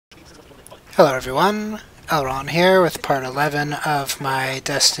Hello everyone, LRon here with part 11 of my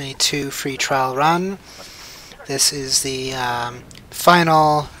Destiny 2 free trial run. This is the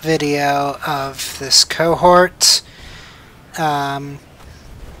final video of this cohort. I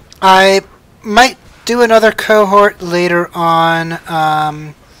might do another cohort later on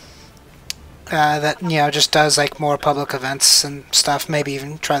that just does like more public events and stuff. Maybe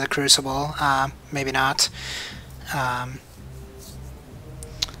even try the Crucible. Maybe not.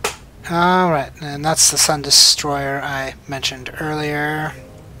 Alright, and that's the Sun Destroyer I mentioned earlier.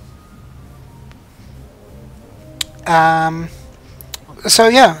 So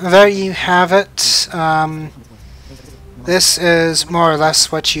yeah, there you have it. This is more or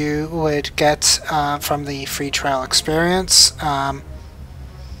less what you would get from the free trial experience.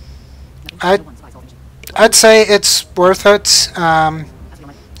 I'd say it's worth it.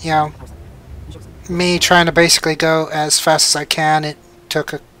 Me trying to basically go as fast as I can, it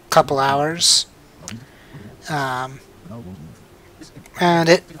took a couple hours. And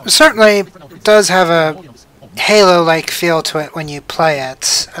it certainly does have a Halo-like feel to it when you play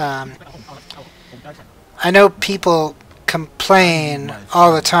it. I know people complain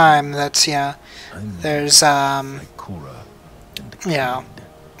all the time that there's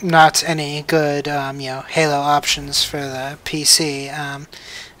not any good Halo options for the PC. And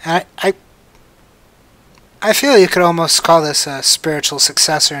I feel you could almost call this a spiritual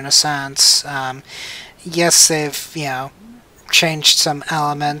successor in a sense. Yes, they've changed some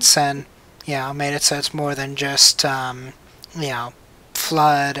elements and made it so it's more than just Flood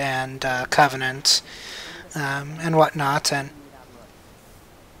and Covenant and whatnot.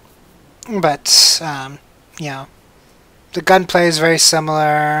 But the gunplay is very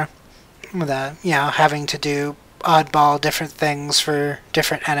similar. The having to do oddball different things for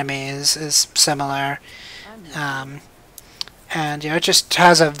different enemies is similar. And it just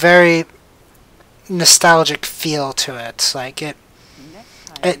has a very nostalgic feel to it. Like it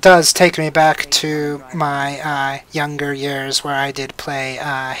does take me back to my younger years where I did play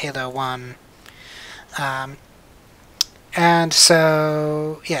Halo 1. And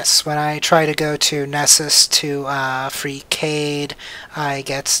so, yes, when I try to go to Nessus to free Cade, I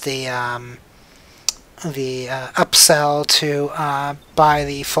get the upsell to buy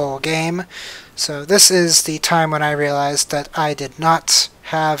the full game. So this is the time when I realized that I did not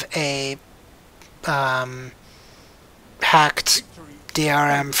have a hacked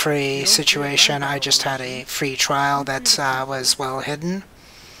DRM free situation. I just had a free trial that was well hidden.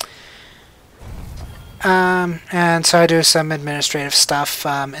 And so I do some administrative stuff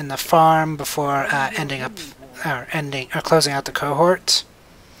in the farm before closing out the cohort.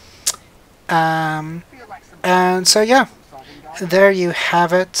 And so yeah, there you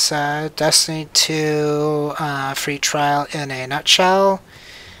have it. Destiny 2 free trial in a nutshell.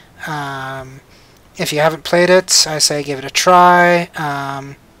 If you haven't played it, I say give it a try.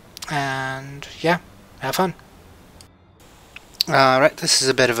 And yeah, have fun. Alright, this is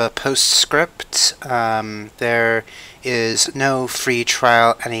a bit of a postscript. There is no free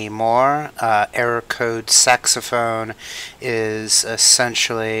trial anymore. Error code saxophone is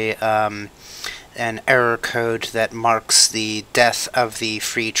essentially an error code that marks the death of the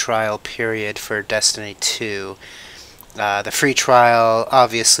free trial period for Destiny 2. The free trial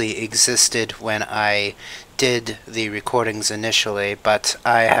obviously existed when I did the recordings initially, but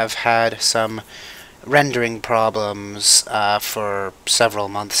I have had some rendering problems for several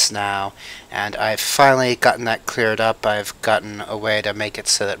months now, and I've finally gotten that cleared up. I've gotten a way to make it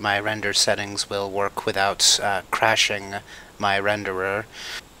so that my render settings will work without crashing my renderer.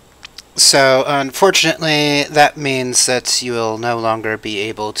 So unfortunately that means that you will no longer be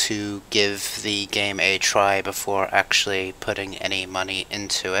able to give the game a try before actually putting any money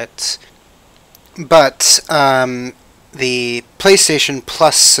into it. But the PlayStation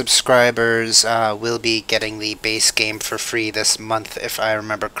Plus subscribers will be getting the base game for free this month, if I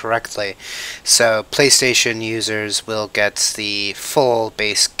remember correctly. So PlayStation users will get the full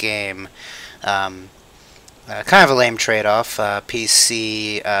base game. Kind of a lame trade-off.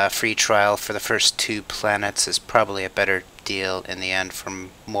 PC free trial for the first 2 planets is probably a better deal in the end for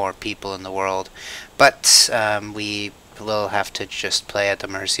more people in the world. But we will have to just play at the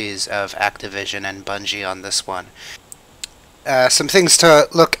mercies of Activision and Bungie on this one. Some things to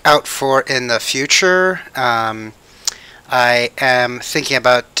look out for in the future. I am thinking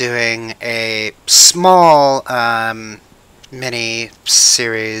about doing a small mini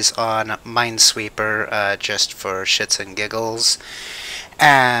series on Minesweeper just for shits and giggles.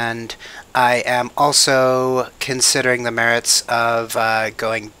 And I am also considering the merits of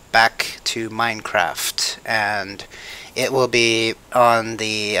going back to Minecraft. And it will be on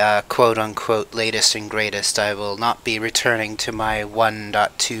the quote-unquote latest and greatest. I will not be returning to my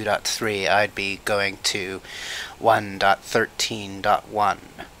 1.2.3. I'd be going to 1.13.1.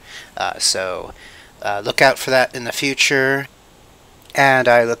 So look out for that in the future, and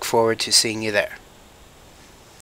I look forward to seeing you there.